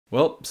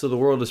Well, so the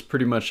world is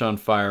pretty much on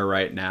fire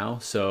right now,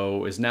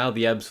 so is now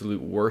the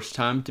absolute worst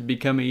time to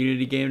become a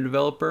Unity game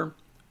developer?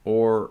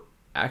 Or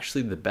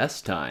actually the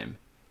best time?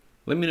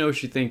 Let me know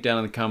what you think down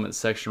in the comments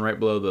section right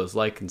below those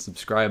like and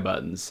subscribe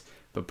buttons.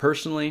 But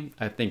personally,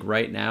 I think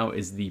right now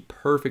is the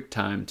perfect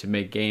time to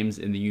make games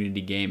in the Unity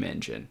game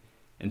engine.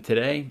 And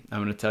today, I'm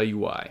going to tell you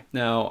why.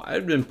 Now,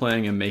 I've been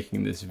planning on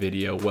making this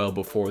video well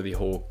before the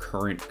whole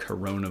current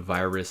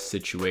coronavirus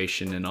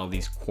situation and all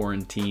these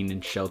quarantine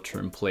and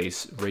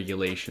shelter-in-place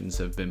regulations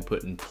have been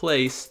put in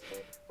place.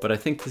 But I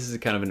think this is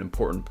kind of an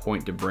important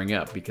point to bring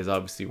up because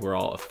obviously we're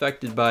all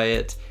affected by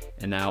it,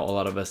 and now a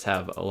lot of us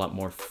have a lot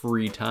more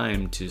free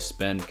time to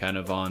spend kind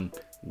of on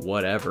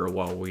whatever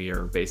while we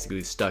are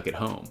basically stuck at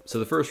home. So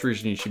the first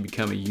reason you should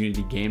become a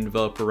Unity game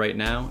developer right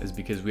now is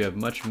because we have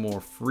much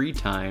more free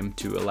time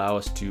to allow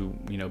us to,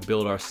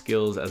 build our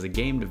skills as a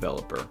game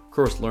developer. Of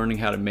course, learning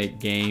how to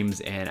make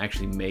games and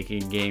actually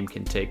making a game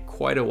can take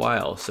quite a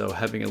while. So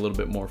having a little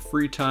bit more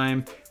free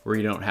time where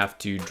you don't have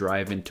to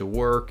drive into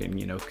work and,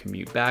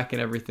 commute back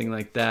and everything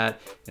like that.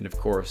 And of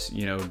course,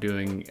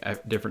 doing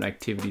different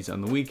activities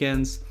on the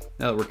weekends.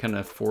 Now that we're kind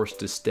of forced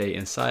to stay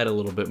inside a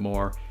little bit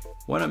more,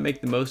 why not make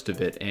the most of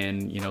it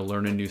and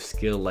learn a new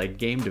skill like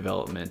game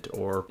development,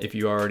 or if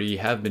you already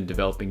have been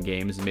developing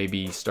games,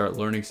 maybe start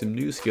learning some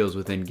new skills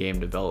within game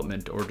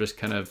development, or just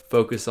kind of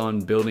focus on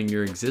building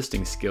your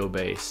existing skill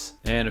base.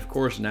 And of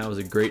course, now is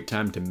a great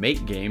time to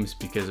make games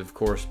because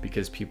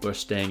people are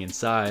staying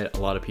inside, a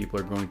lot of people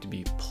are going to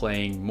be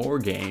playing more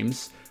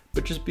games.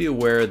 But just be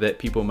aware that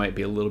people might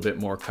be a little bit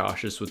more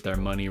cautious with their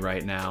money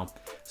right now.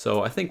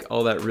 So I think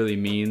all that really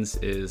means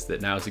is that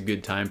now is a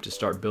good time to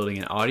start building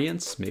an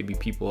audience. Maybe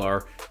people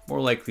are more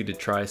likely to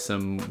try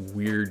some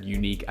weird,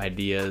 unique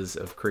ideas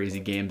of crazy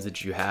games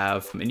that you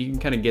have. And you can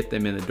kind of get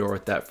them in the door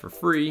with that for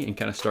free and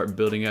kind of start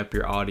building up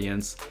your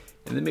audience.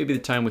 And then maybe the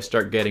time we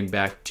start getting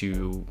back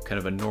to kind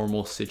of a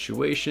normal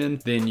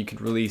situation, then you could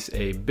release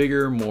a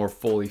bigger, more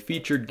fully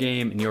featured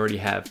game, and you already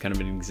have kind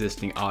of an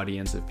existing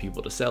audience of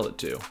people to sell it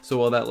to. So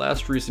while that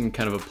last reason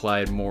kind of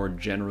applied more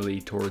generally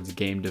towards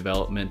game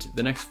development,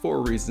 the next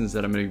 4 reasons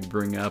that I'm going to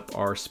bring up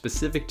are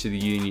specific to the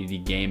Unity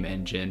game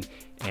engine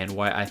and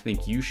why I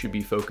think you should be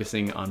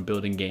focusing on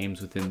building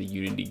games within the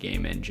Unity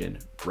game engine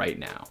right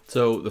now.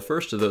 So the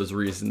first of those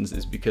reasons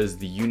is because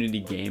the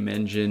Unity game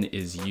engine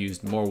is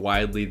used more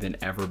widely than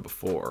ever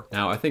before.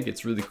 Now, I think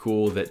it's really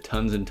cool that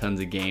tons and tons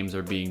of games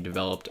are being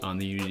developed on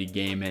the Unity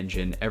game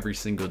engine every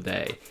single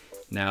day.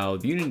 Now,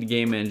 the Unity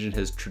game engine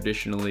has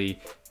traditionally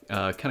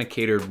kind of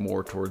catered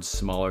more towards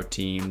smaller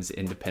teams,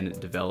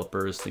 independent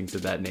developers, things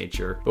of that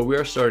nature. But we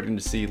are starting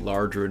to see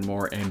larger and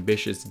more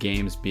ambitious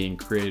games being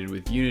created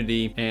with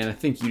Unity, and I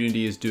think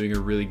Unity is doing a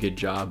really good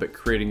job at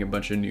creating a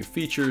bunch of new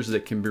features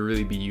that can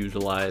really be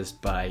utilized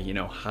by,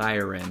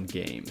 higher end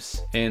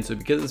games. And so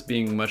because it's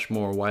being much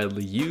more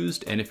widely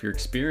used, and if you're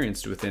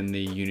experienced within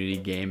the Unity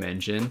game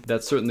engine,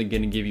 that's certainly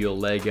going to give you a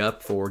leg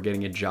up for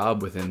getting a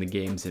job within the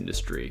games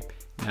industry.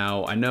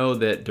 Now, I know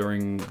that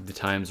during the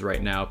times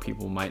right now,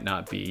 people might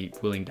not be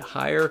willing to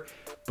hire,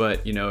 but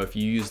if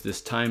you use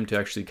this time to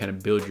actually kind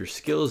of build your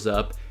skills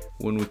up,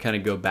 when we kind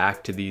of go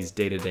back to these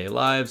day-to-day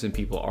lives and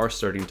people are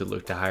starting to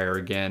look to hire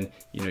again,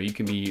 you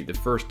can be the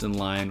first in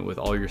line with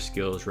all your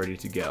skills ready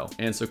to go.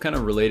 And so kind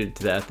of related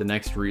to that, the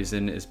next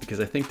reason is because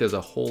I think there's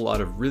a whole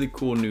lot of really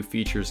cool new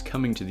features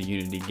coming to the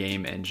Unity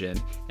game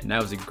engine, and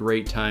now is a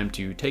great time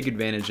to take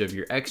advantage of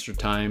your extra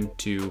time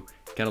to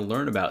kind of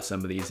learn about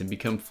some of these and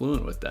become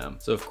fluent with them.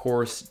 So of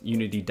course,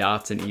 Unity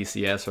dots and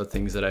ECS are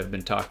things that I've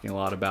been talking a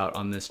lot about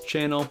on this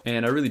channel,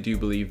 and I really do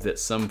believe that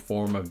some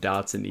form of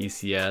dots and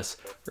ECS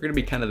are going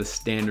to be kind of the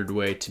standard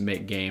way to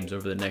make games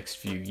over the next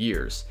few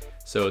years.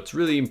 So it's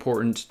really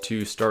important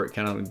to start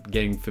kind of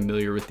getting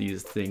familiar with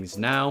these things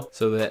now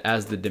so that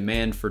as the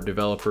demand for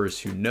developers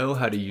who know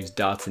how to use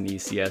dots and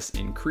ECS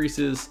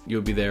increases,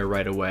 you'll be there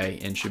right away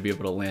and should be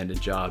able to land a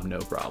job no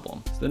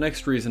problem. So the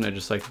next reason I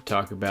just like to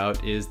talk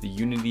about is the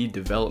Unity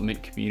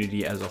development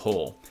community as a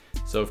whole.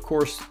 So of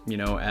course,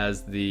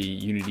 as the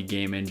Unity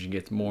game engine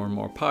gets more and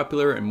more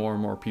popular and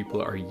more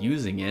people are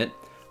using it,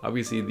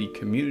 obviously the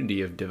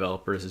community of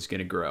developers is going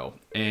to grow.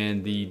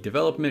 And the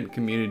development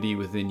community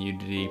within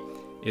Unity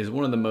is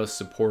one of the most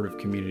supportive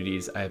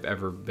communities I've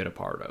ever been a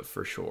part of,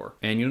 for sure.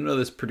 And you'll know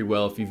this pretty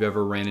well if you've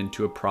ever ran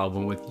into a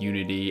problem with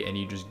Unity and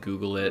you just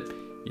Google it.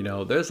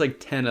 There's like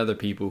 10 other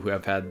people who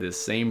have had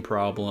this same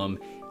problem,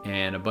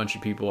 and a bunch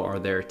of people are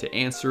there to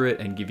answer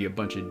it and give you a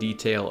bunch of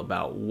detail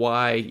about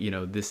why,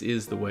 this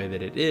is the way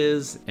that it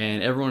is.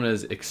 And everyone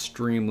is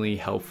extremely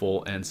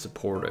helpful and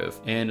supportive,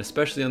 and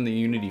especially on the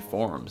Unity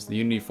forums. The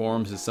Unity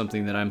forums is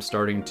something that I'm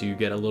starting to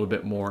get a little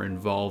bit more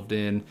involved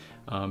in.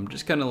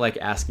 Just kind of like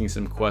asking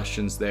some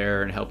questions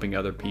there and helping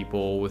other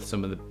people with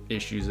some of the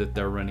issues that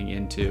they're running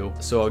into.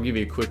 So I'll give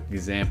you a quick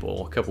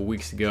example. A couple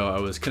weeks ago, I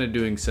was kind of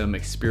doing some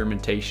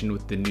experimentation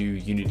with the new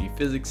Unity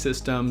physics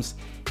systems,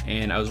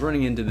 and I was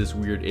running into this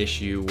weird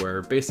issue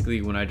where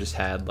basically when I just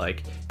had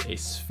like a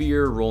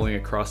sphere rolling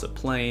across a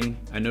plane,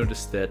 I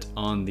noticed that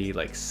on the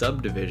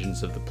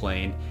subdivisions of the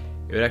plane,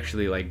 it would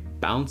actually like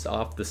bounce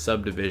off the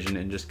subdivision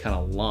and just kind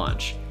of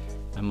launch.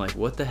 I'm like,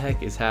 what the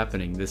heck is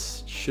happening?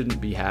 This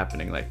shouldn't be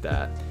happening like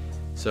that.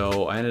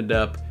 So I ended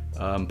up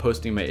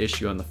posting my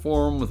issue on the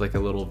forum with like a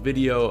little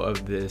video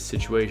of the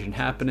situation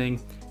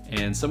happening,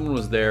 and someone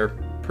was there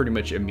pretty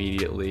much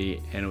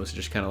immediately, and it was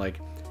just kind of like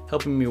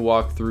helping me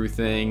walk through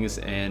things,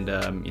 and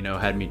you know,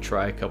 had me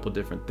try a couple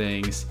different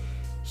things.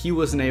 He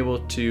wasn't able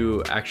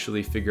to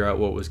actually figure out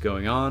what was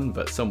going on,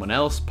 but someone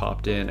else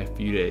popped in a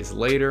few days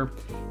later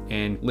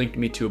and linked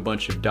me to a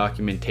bunch of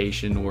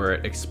documentation where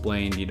it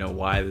explained, you know,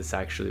 why this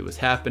actually was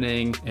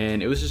happening.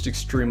 And it was just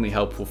extremely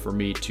helpful for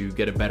me to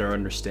get a better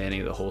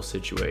understanding of the whole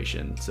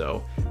situation.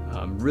 So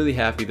I'm really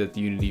happy that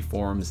the Unity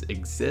forums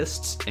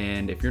exists,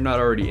 and if you're not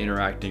already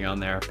interacting on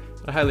there,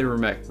 I highly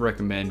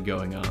recommend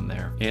going on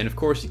there. And of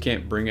course, you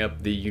can't bring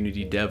up the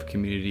Unity dev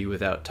community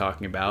without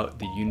talking about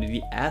the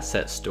Unity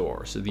Asset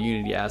Store. So the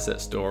Unity Asset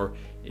Store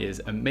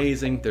is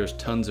amazing. There's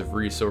tons of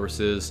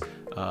resources,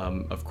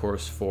 of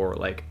course, for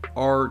like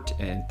art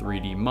and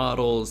 3D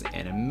models,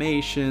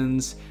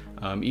 animations,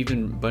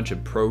 even a bunch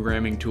of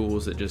programming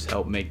tools that just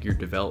help make your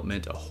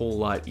development a whole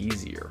lot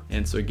easier.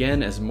 And so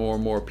again, as more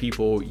and more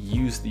people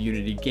use the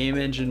Unity game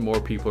engine,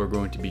 more people are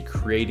going to be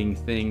creating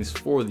things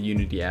for the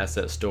Unity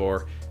Asset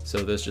Store. So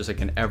there's just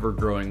like an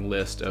ever-growing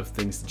list of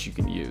things that you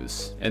can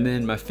use. And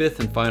then my fifth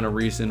and final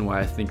reason why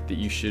I think that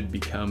you should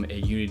become a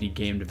Unity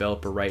game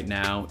developer right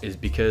now is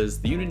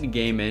because the Unity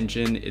game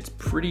engine, it's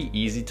pretty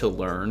easy to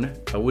learn.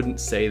 I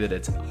wouldn't say that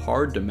it's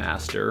hard to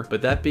master,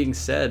 but that being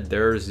said,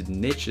 there's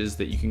niches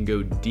that you can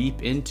go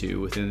deep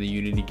into within the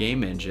Unity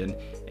game engine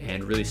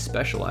and really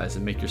specialize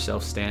and make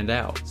yourself stand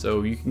out.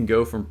 So you can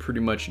go from pretty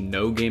much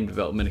no game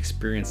development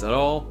experience at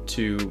all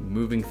to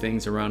moving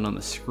things around on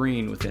the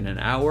screen within an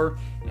hour,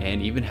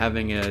 and even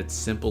having a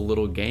simple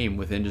little game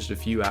within just a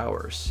few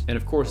hours. And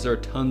of course, there are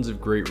tons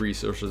of great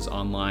resources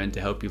online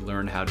to help you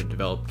learn how to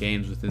develop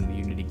games within the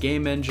Unity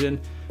game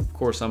engine. Of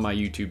course, on my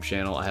YouTube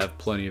channel, I have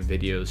plenty of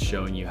videos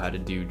showing you how to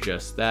do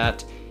just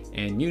that.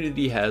 And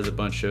Unity has a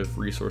bunch of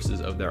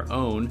resources of their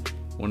own,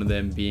 one of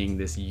them being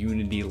this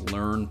Unity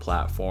Learn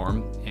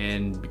platform.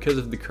 And because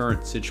of the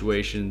current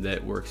situation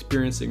that we're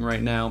experiencing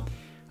right now,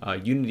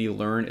 Unity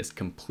Learn is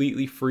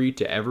completely free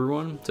to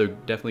everyone, so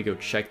definitely go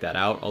check that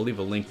out. I'll leave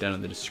a link down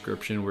in the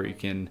description where you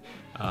can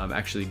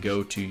actually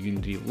go to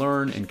Unity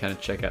Learn and kind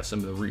of check out some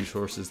of the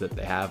resources that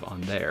they have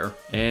on there.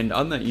 And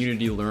on that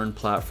Unity Learn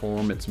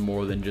platform, it's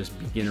more than just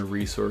beginner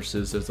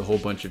resources. There's a whole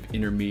bunch of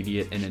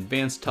intermediate and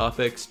advanced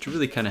topics to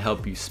really kind of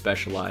help you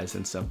specialize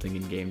in something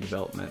in game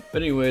development.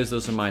 But anyways,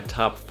 those are my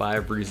top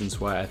 5 reasons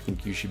why I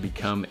think you should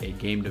become a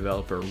game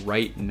developer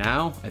right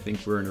now. I think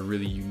we're in a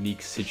really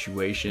unique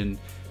situation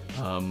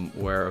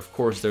where of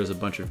course there's a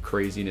bunch of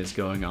craziness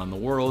going on in the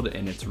world,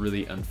 and it's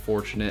really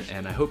unfortunate,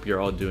 and I hope you're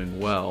all doing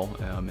well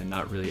and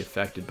not really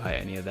affected by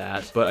any of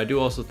that. But I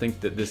do also think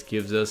that this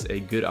gives us a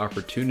good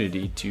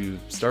opportunity to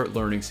start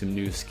learning some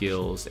new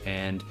skills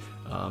and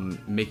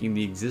making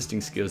the existing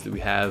skills that we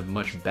have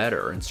much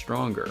better and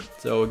stronger.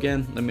 So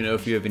again, let me know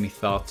if you have any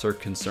thoughts or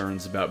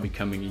concerns about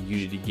becoming a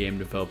Unity game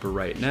developer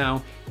right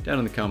now down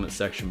in the comment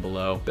section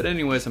below. But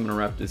anyways, I'm gonna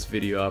wrap this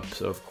video up.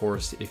 So of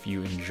course, if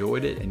you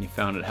enjoyed it and you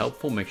found it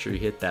helpful, make sure you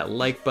hit that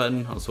like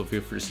button. Also feel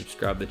free to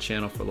subscribe to the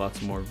channel for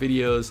lots more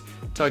videos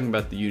talking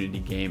about the Unity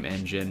game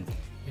engine.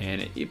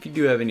 And if you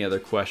do have any other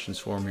questions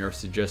for me or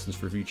suggestions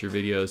for future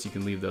videos, you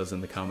can leave those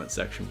in the comment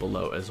section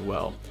below as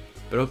well.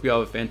 But I hope you all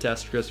have a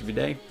fantastic rest of your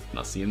day, and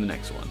I'll see you in the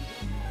next one.